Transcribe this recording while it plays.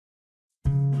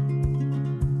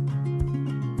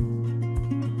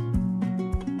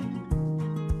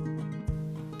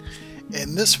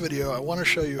In this video, I want to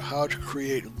show you how to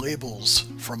create labels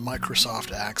from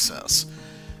Microsoft Access.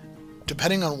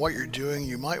 Depending on what you're doing,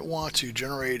 you might want to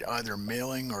generate either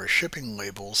mailing or shipping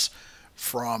labels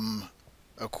from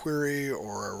a query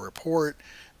or a report,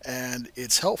 and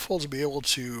it's helpful to be able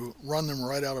to run them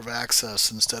right out of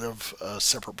Access instead of a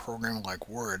separate program like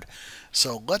Word.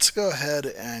 So let's go ahead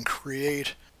and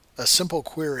create a simple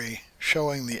query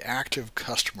showing the active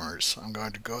customers. I'm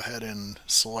going to go ahead and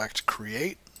select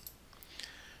Create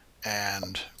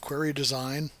and Query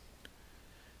Design,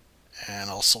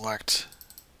 and I'll select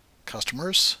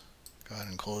Customers. Go ahead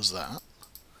and close that.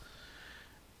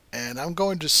 And I'm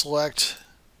going to select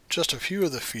just a few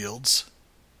of the fields.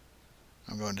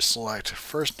 I'm going to select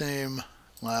first name,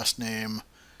 last name,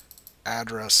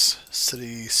 address,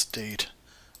 city, state,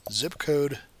 zip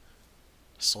code.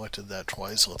 Selected that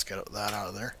twice, so let's get that out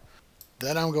of there.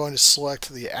 Then I'm going to select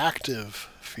the active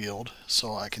field,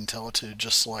 so I can tell it to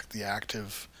just select the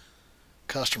active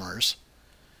customers.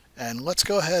 And let's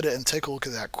go ahead and take a look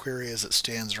at that query as it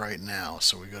stands right now.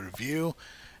 So we go to View,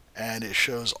 and it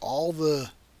shows all the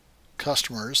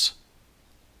customers,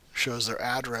 shows their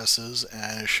addresses,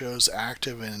 and it shows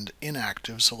active and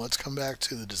inactive. So let's come back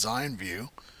to the design view,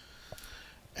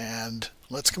 and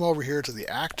let's come over here to the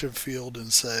active field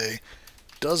and say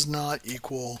does not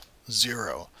equal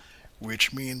 0,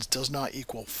 which means does not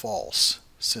equal false.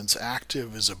 Since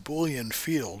active is a Boolean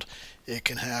field, it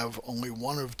can have only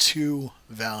one of two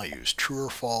values, true or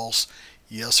false,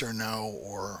 yes or no,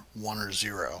 or 1 or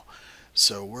 0.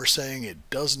 So we're saying it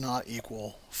does not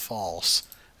equal false.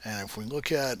 And if we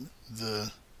look at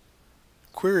the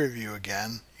query view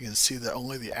again, you can see that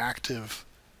only the active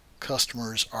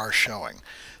customers are showing.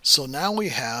 So now we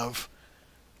have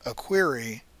a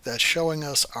query that's showing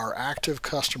us our active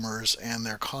customers and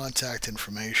their contact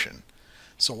information.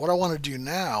 So what I want to do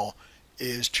now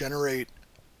is generate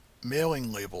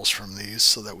mailing labels from these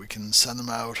so that we can send them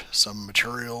out some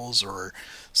materials or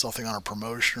something on a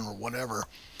promotion or whatever.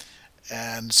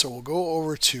 And so we'll go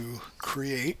over to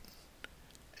Create,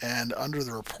 and under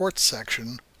the Reports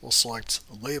section we'll select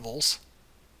Labels,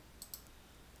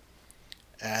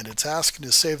 and it's asking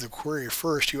to save the query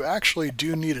first. You actually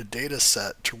do need a data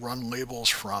set to run labels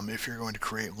from. If you're going to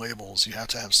create labels, you have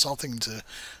to have something to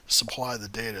supply the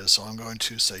data. So I'm going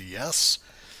to say yes,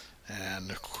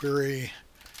 and query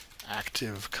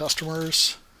active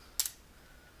customers.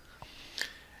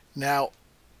 Now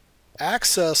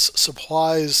Access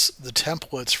supplies the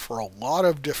templates for a lot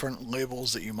of different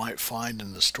labels that you might find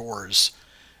in the stores,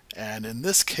 and in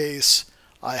this case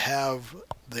I have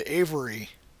the Avery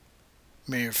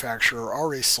manufacturer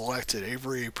already selected.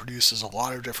 Avery produces a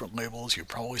lot of different labels. You've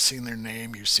probably seen their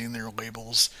name, you've seen their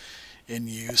labels in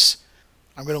use.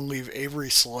 I'm going to leave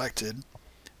Avery selected,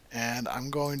 and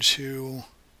I'm going to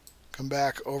come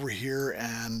back over here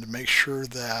and make sure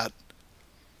that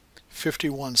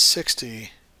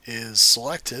 5160 is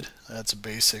selected. That's a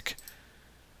basic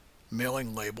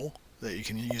mailing label that you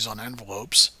can use on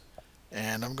envelopes,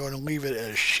 and I'm going to leave it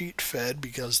as sheet fed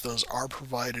because those are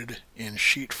provided in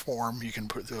sheet form. You can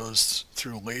put those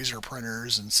through laser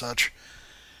printers and such.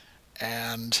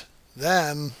 And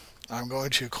then I'm going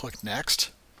to click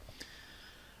next.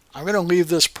 I'm going to leave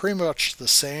this pretty much the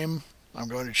same. I'm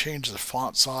going to change the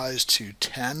font size to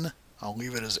 10. I'll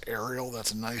leave it as Arial.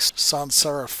 That's a nice sans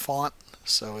serif font,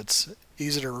 so it's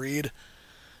easy to read.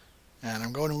 And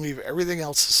I'm going to leave everything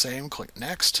else the same. Click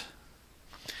next.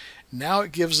 Now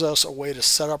it gives us a way to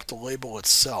set up the label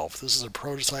itself. This is a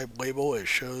prototype label. It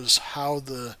shows how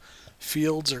the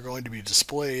fields are going to be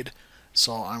displayed.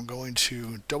 So I'm going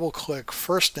to double click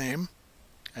first name,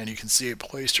 and you can see it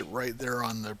placed it right there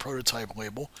on the prototype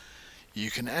label. You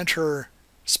can enter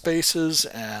spaces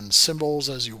and symbols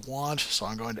as you want, so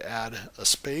I'm going to add a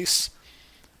space,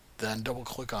 then double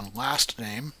click on last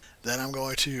name, then I'm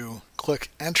going to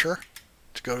click enter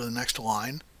to go to the next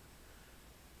line.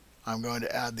 I'm going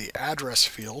to add the address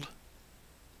field.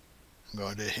 I'm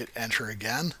going to hit enter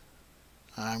again.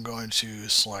 I'm going to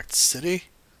select city.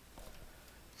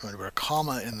 I'm going to put a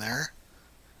comma in there,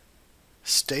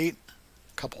 state,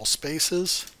 a couple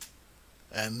spaces,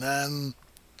 and then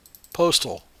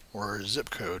postal or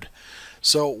zip code.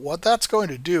 So what that's going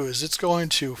to do is it's going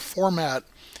to format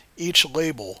each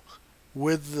label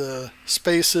with the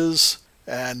spaces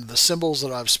and the symbols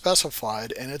that I've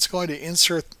specified, and it's going to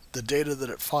insert the data that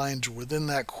it finds within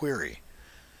that query.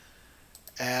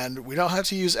 And we don't have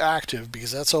to use active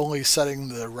because that's only setting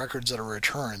the records that are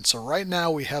returned. So right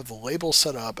now we have the label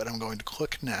set up, and I'm going to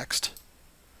click next.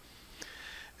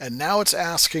 And now it's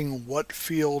asking what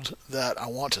field that I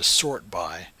want to sort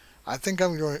by. I think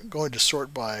I'm going to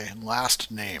sort by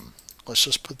last name. Let's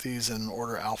just put these in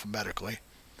order alphabetically.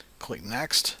 Click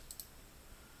Next.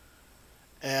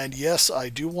 And yes, I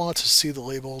do want to see the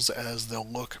labels as they'll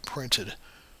look printed.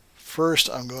 First,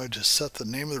 I'm going to set the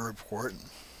name of the report.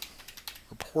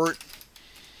 Report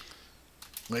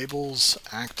Labels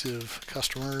Active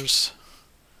Customers.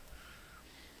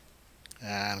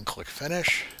 And click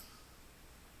Finish.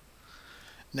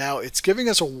 Now it's giving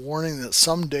us a warning that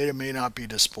some data may not be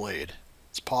displayed.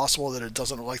 It's possible that it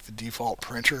doesn't like the default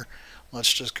printer.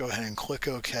 Let's just go ahead and click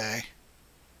OK.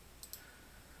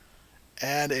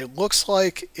 And it looks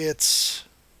like it's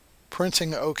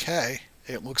printing OK.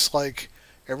 It looks like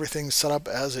everything's set up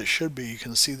as it should be. You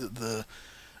can see that the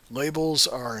labels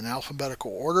are in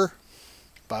alphabetical order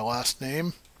by last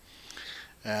name.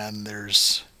 And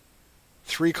there's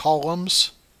 3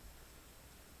 columns.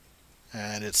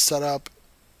 And it's set up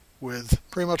with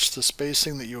pretty much the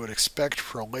spacing that you would expect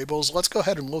for labels. Let's go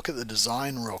ahead and look at the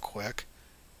design real quick.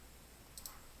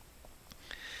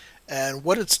 And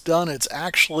what it's done, it's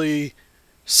actually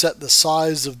set the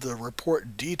size of the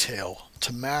report detail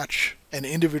to match an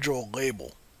individual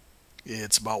label.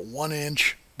 It's about 1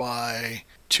 inch by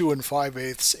 2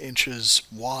 5/8 inches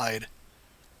wide.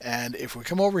 And if we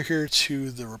come over here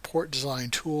to the report design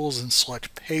tools and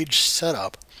select page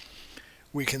setup,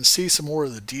 we can see some more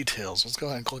of the details. Let's go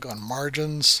ahead and click on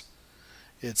margins.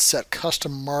 It's set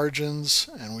custom margins,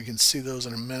 and we can see those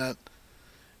in a minute.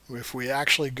 If we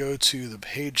actually go to the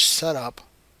page setup,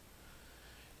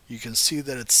 you can see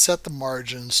that it's set the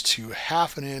margins to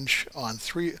 1/2 inch on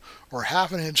 3, or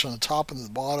 1/2 inch on the top and the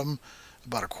bottom,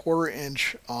 about 1/4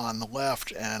 inch on the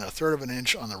left, and 1/3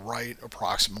 inch on the right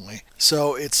approximately.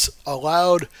 So it's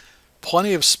allowed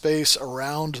plenty of space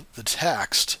around the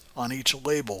text on each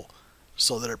label,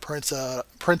 so that it prints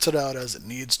it out as it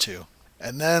needs to.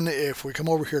 And then if we come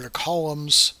over here to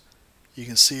columns, you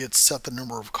can see it's set the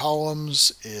number of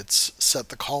columns. It's set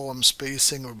the column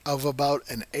spacing of about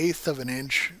 1/8 of an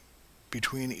inch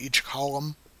between each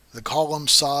column. The column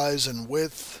size and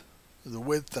width, the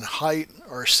width and height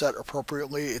are set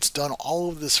appropriately. It's done all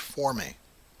of this for me.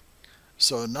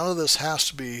 So none of this has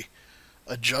to be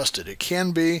adjusted. It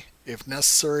can be if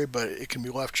necessary, but it can be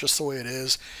left just the way it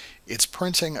is. It's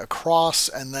printing across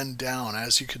and then down.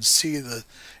 As you can see,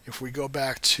 if we go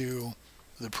back to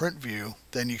the print view,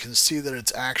 then you can see that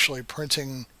it's actually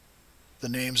printing the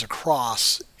names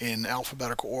across in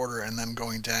alphabetical order and then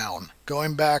going down.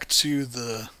 Going back to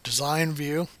the design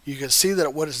view, you can see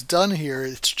that what it's done here,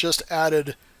 it's just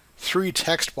added 3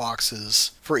 text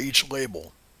boxes for each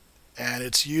label. And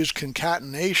it's used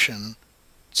concatenation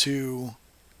to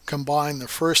combine the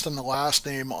first and the last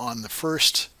name on the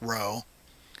first row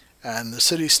and the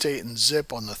city, state, and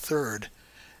zip on the third.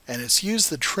 And it's used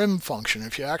the trim function.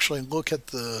 If you actually look at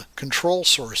the control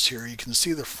source here, you can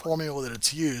see the formula that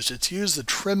it's used. It's used the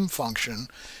trim function,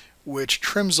 which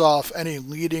trims off any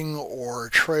leading or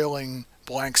trailing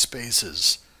blank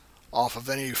spaces off of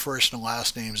any first and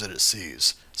last names that it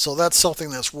sees. So that's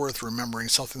something that's worth remembering,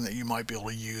 something that you might be able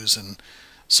to use in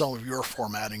some of your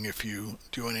formatting if you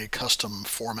do any custom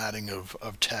formatting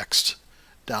of text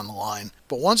down the line.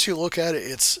 But once you look at it,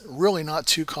 it's really not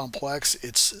too complex.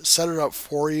 It's set it up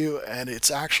for you, and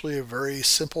it's actually a very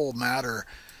simple matter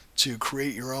to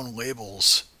create your own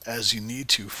labels as you need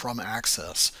to from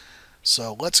Access.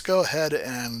 So let's go ahead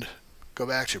and go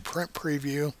back to print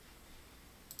preview.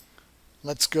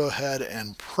 Let's go ahead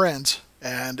and print,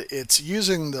 and it's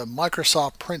using the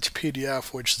Microsoft Print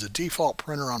PDF, which is the default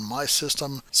printer on my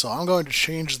system. So I'm going to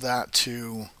change that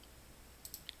to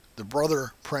the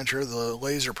Brother printer, the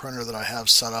laser printer that I have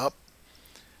set up.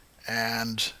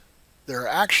 And there are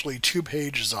actually 2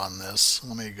 pages on this.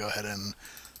 Let me go ahead and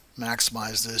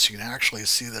maximize this. You can actually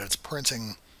see that it's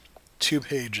printing 2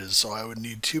 pages, so I would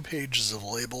need 2 pages of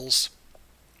labels.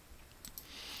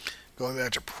 Going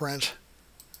back to print,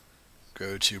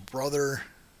 go to Brother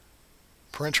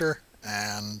printer,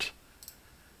 and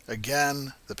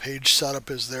again the page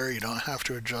setup is there. You don't have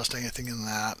to adjust anything in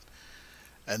that.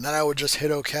 And then I would just hit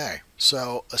OK.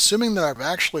 So assuming that I've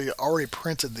actually already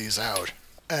printed these out,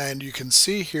 and you can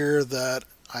see here that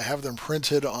I have them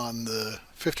printed on the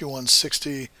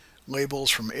 5160 labels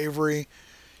from Avery.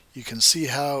 You can see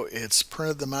how it's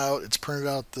printed them out. It's printed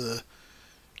out the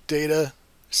data.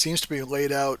 Seems to be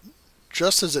laid out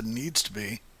just as it needs to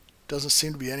be. Doesn't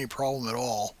seem to be any problem at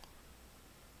all.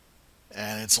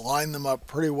 And it's lined them up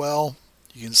pretty well.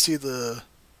 You can see the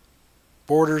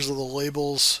borders of the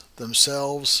labels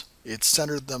themselves. It's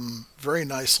centered them very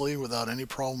nicely without any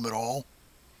problem at all.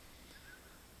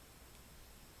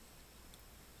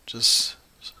 Just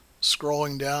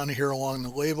scrolling down here along the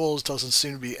labels, doesn't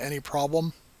seem to be any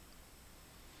problem.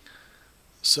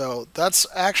 So that's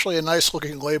actually a nice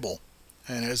looking label.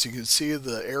 And as you can see,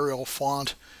 the Arial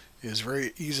font is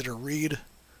very easy to read.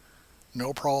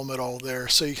 No problem at all there.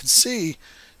 So you can see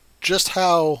just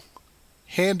how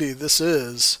handy this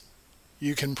is.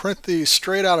 You can print these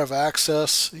straight out of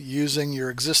Access using your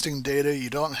existing data. You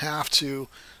don't have to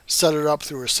set it up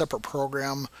through a separate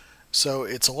program. So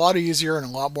it's a lot easier and a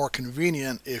lot more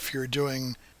convenient if you're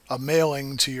doing a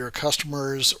mailing to your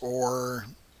customers or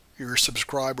your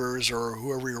subscribers or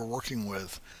whoever you're working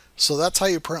with. So that's how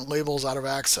you print labels out of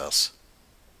Access.